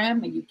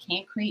CRM and you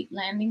can't create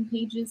landing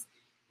pages,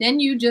 then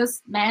you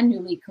just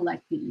manually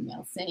collect the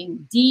email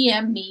saying,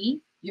 DM me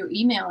your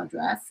email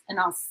address and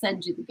I'll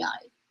send you the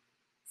guide.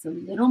 It's a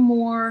little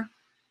more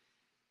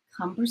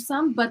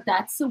cumbersome, but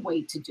that's a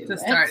way to do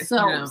it.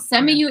 So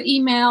send me your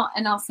email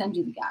and I'll send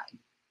you the guide.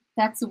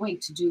 That's a way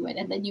to do it.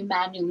 And then you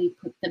manually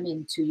put them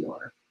into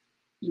your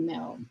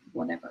email,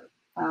 whatever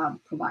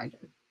provider.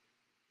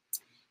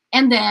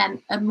 And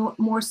then a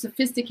more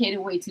sophisticated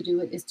way to do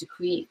it is to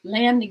create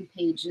landing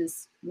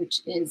pages,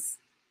 which is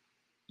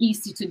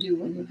easy to do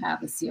when you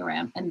have a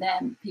CRM. And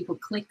then people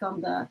click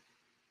on the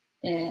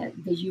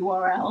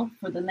URL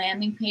for the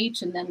landing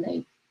page, and then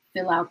they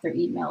fill out their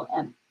email,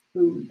 and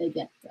boom, they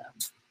get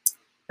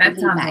that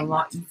sounds a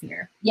lot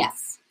easier.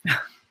 Yes.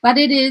 But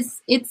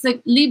it's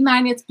a lead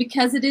magnet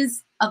because it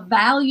is a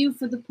value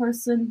for the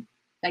person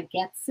that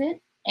gets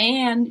it,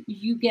 and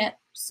you get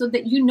so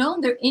that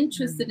they're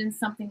interested in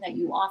something that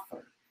you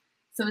offer.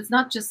 So it's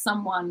not just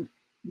someone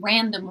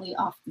randomly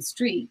off the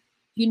street.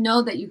 You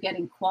know that you're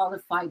getting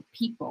qualified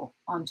people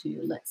onto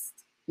your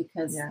list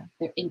because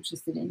they're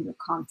interested in your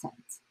content.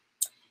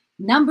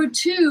 Number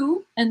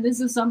 2, and this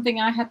is something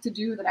I have to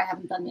do that I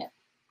haven't done yet,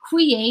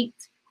 create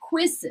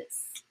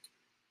quizzes.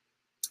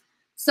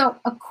 So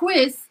a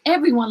quiz,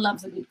 everyone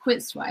loves a good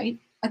quiz, right?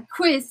 A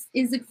quiz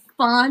is a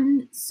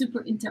fun, super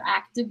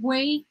interactive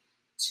way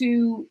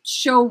to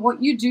show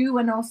what you do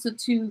and also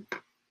to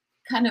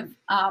kind of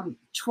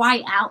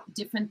try out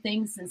different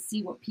things and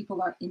see what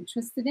people are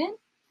interested in.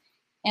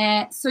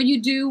 So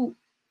you do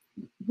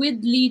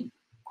with lead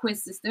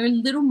quizzes, they're a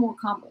little more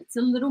complex. It's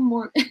a little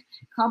more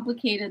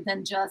complicated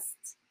than just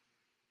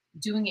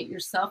doing it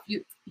yourself.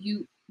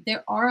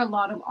 There are a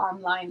lot of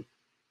online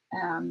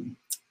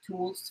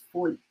tools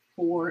for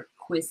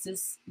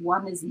quizzes.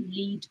 One is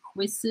Lead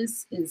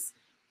Quizzes, is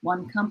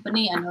one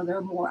company. I know there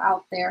are more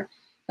out there,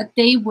 but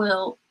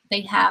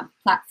they have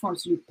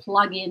platforms where you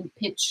plug in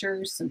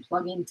pictures and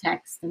plug in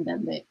text, and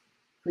then they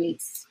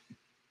creates.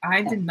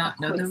 I did not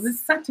know there was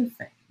such a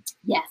thing.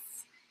 Yes,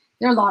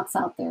 there are lots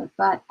out there,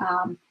 but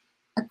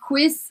a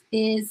quiz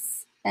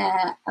is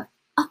a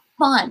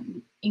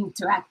fun,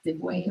 interactive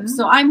way. Mm-hmm.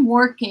 So I'm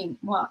working.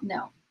 Well,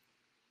 no,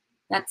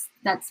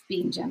 that's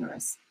being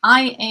generous.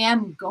 I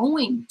am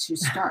going to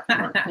start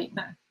working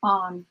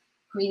on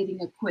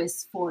creating a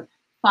quiz for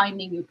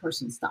finding your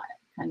person's style,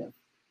 kind of.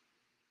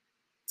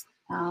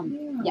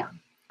 Yeah,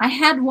 I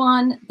had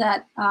one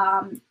that,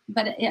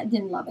 but I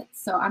didn't love it,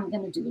 so I'm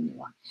going to do a new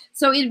one.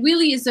 So it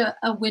really is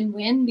a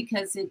win-win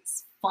because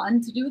it's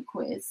fun to do a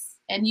quiz,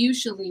 and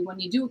usually when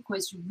you do a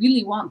quiz, you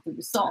really want the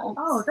results.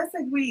 Oh, that's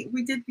like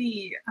we did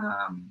the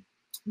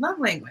love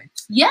language.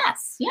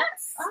 Yes,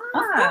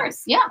 of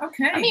course, yeah.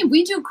 Okay. I mean,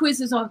 we do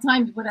quizzes all the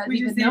time without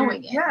even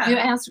knowing it. Yeah. You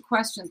answer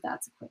questions,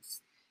 that's a quiz.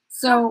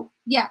 So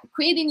yeah,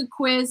 creating a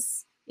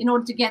quiz in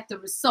order to get the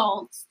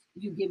results,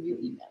 you give your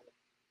email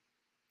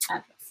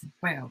address.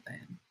 Well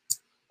then.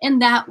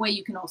 And that way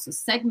you can also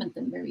segment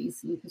them very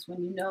easily, because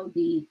when you know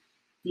the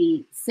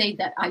say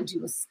that I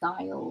do a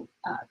style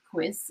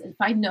quiz, if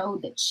I know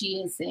that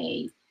she is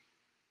a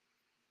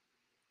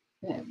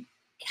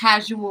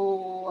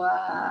casual,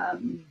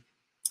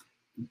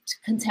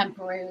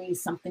 contemporary,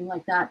 something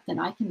like that, then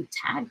I can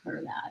tag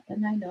her that,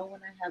 and I know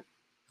when I have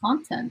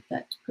content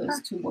that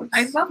goes towards.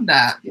 I love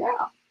that.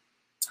 Yeah.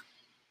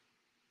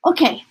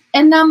 Okay,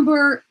 and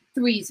number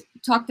threes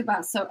talked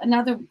about. So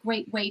another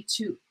great way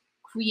to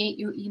create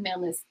your email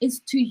list is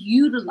to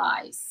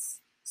utilize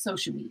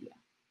social media.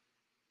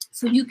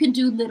 So you can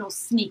do little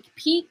sneak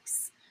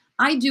peeks.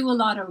 I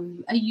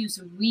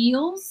use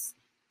reels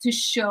to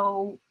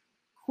show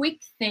quick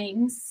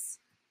things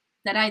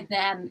that I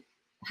then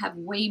have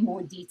way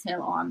more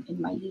detail on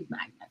in my lead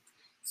magnet.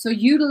 So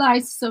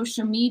utilize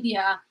social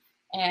media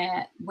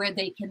where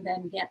they can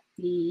then get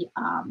the,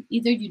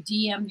 either you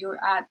DM your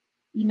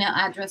email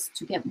address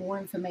to get more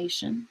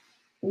information,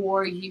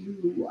 or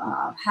you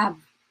have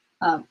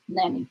a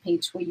landing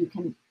page where you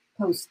can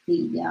post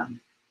the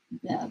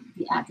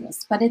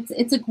address. But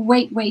it's a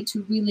great way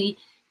to really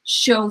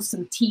show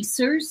some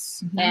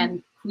teasers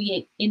and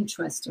create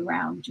interest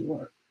around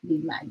your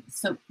lead magnet.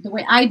 So the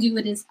way I do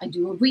it is I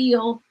do a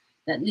reel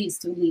that leads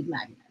to a lead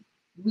magnet.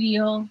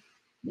 Reel,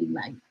 lead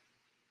magnet.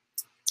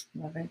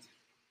 Love it.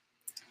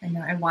 I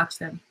know, I watch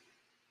them.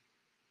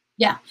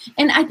 Yeah,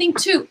 and I think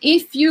too,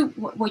 if you,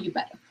 well, you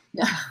better.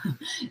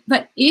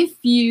 But if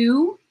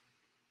you,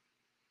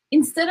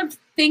 instead of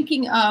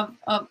thinking of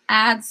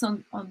ads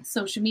on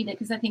social media,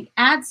 because I think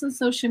ads on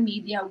social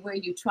media where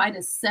you try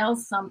to sell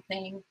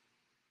something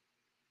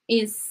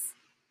is,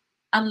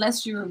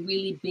 unless you're a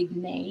really big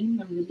name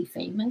and really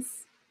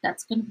famous,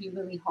 that's going to be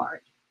really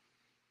hard.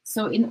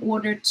 So in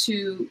order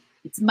to,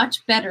 it's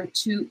much better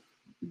to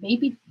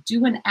maybe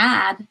do an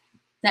ad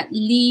that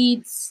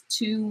leads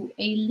to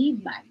a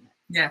lead magnet.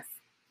 Yes.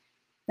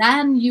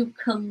 Then you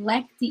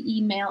collect the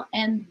email,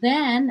 and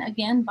then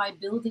again, by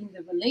building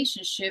the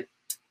relationship,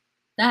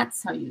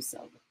 that's how you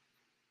sell them.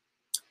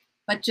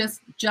 But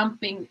just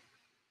jumping,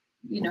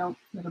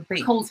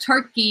 cold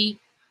turkey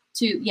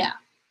to,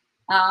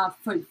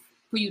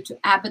 for you to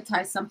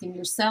advertise something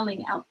you're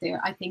selling out there,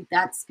 I think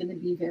that's going to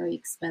be very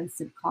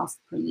expensive cost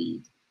per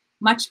lead.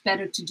 Much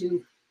better to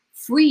do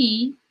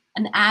free,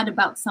 an ad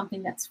about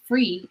something that's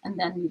free, and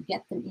then you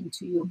get them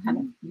into your kind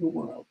of your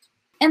world.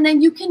 And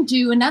then you can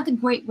do another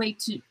great way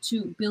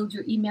to build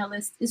your email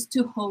list is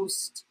to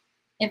host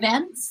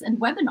events and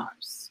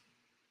webinars.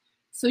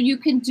 So you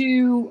can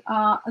do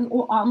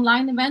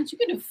online events. You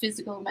can do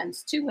physical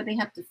events too, where they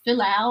have to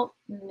fill out,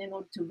 and in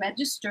order to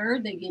register,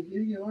 they give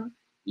you your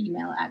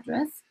email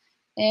address.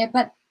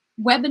 But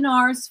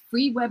webinars,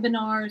 free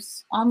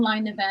webinars,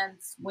 online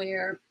events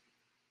where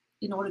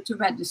in order to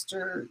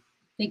register,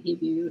 they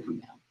give you your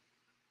email.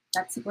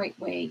 That's a great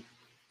way.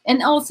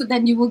 And also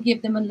then you will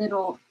give them a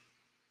little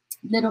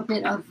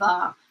bit of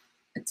a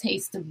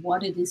taste of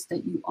what it is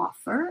that you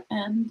offer,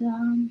 and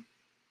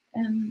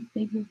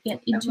they will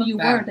get into your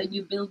word, and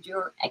you build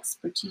your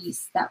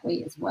expertise that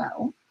way as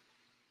well.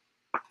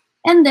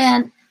 And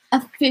then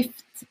a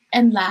fifth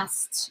and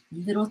last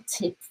little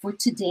tip for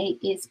today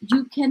is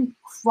you can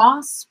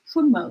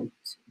cross-promote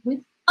with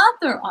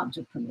other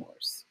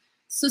entrepreneurs.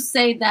 So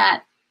say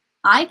that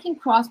I can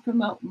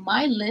cross-promote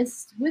my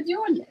list with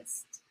your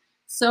list.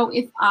 So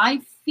if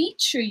I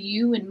feature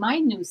you in my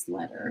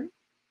newsletter,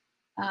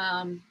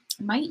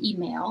 my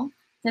email,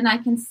 then I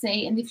can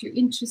say, and if you're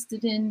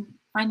interested in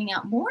finding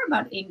out more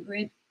about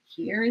Ingrid,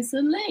 here is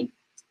a link.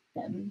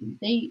 Then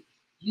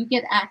you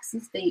get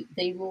access.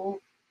 They will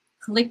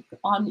click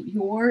on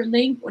your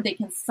link, or they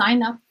can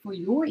sign up for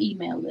your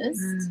email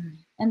list.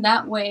 And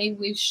that way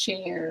we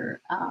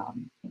share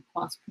and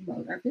cross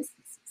promote our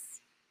businesses.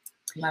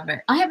 Love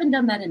it. I haven't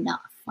done that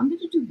enough. I'm going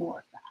to do more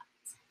of that.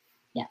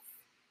 Yes.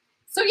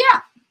 So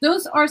yeah,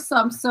 those are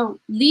some. So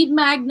lead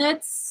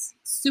magnets,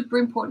 super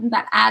important.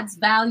 That adds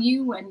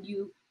value when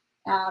you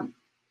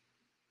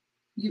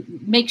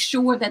make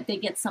sure that they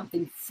get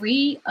something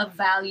free of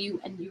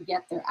value and you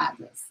get their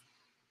address.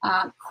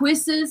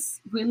 Quizzes,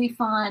 really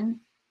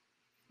fun.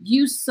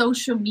 Use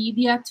social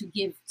media to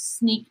give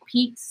sneak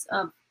peeks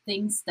of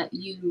things that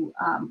you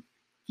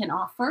can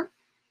offer.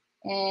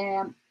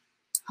 And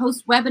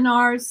host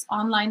webinars,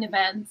 online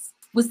events.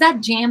 Was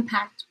that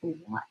jam-packed or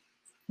what?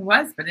 It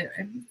was, but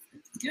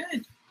it's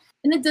good.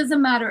 And it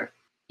doesn't matter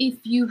if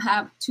you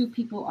have 2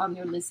 people on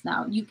your list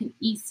now. You can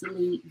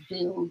easily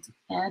build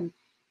and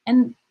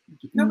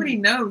nobody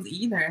knows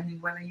either. I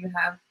mean, whether you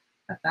have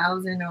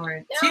 1,000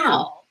 or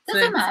 2.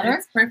 Doesn't matter.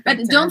 It's perfect. But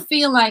don't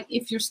feel like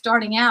if you're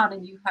starting out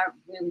and you have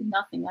really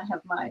nothing. I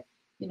have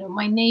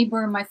my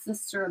neighbor, my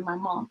sister, and my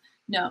mom.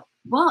 No.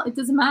 Well, it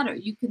doesn't matter.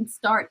 You can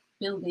start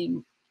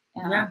building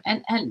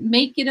and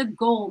make it a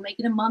goal, make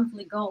it a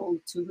monthly goal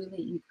to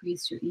really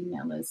increase your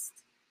email list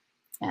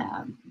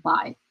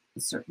by a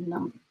certain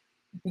number.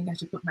 I think I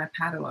should put my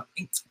paddle up.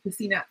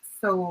 Christina,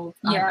 sold.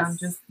 Yes. I'm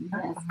just, yes.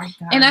 Oh my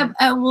God. And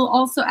I will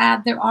also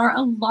add, there are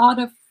a lot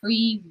of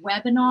free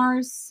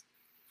webinars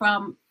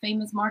from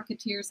famous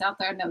marketeers out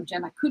there. I know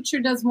Jenna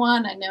Kutcher does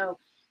one. I know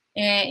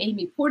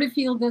Amy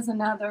Porterfield does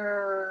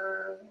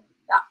another.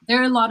 There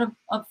are a lot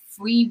of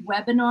free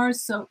webinars.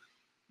 So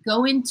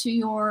go into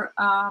your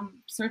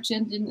search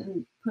engine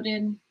and put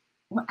in,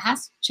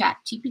 ask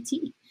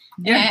ChatGPT.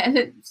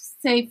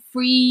 Say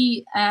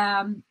free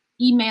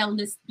email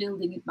list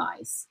building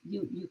advice.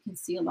 You can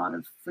see a lot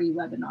of free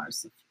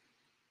webinars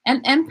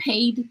and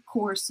paid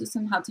courses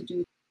on how to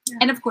do it. Yeah.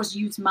 And of course,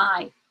 use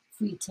my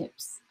free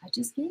tips I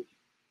just gave you.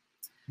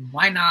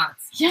 Why not?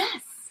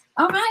 Yes.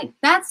 All right.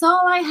 That's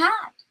all I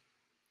had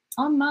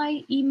on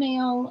my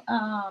email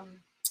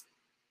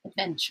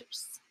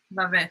adventures.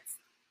 Love it.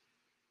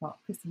 Well,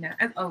 Christina,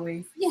 as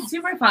always, Yes.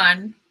 super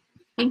fun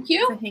Thank to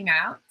you. hang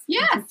out.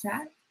 Yes. And to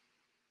chat.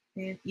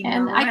 And,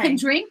 And I can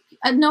drink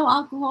no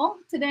alcohol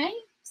today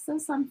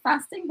since I'm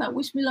fasting, but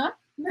wish me luck.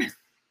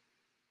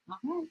 All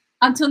right.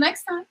 Until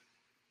next time.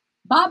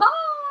 Bye-bye.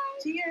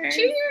 Cheers.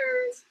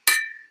 Cheers.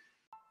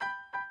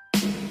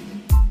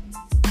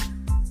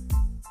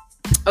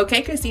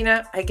 Okay,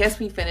 Christina, I guess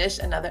we finished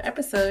another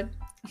episode.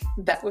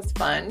 That was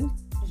fun.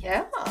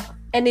 Yeah.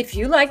 And if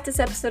you like this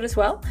episode as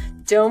well,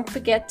 don't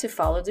forget to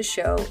follow the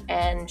show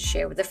and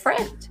share with a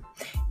friend.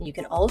 You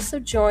can also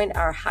join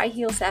our High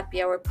Heels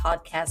Happy Hour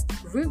podcast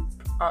group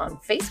on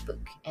Facebook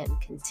and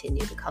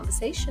continue the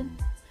conversation.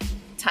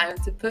 Time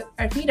to put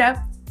our feet up.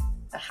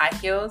 The high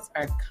heels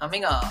are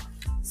coming off.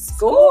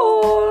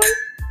 Score!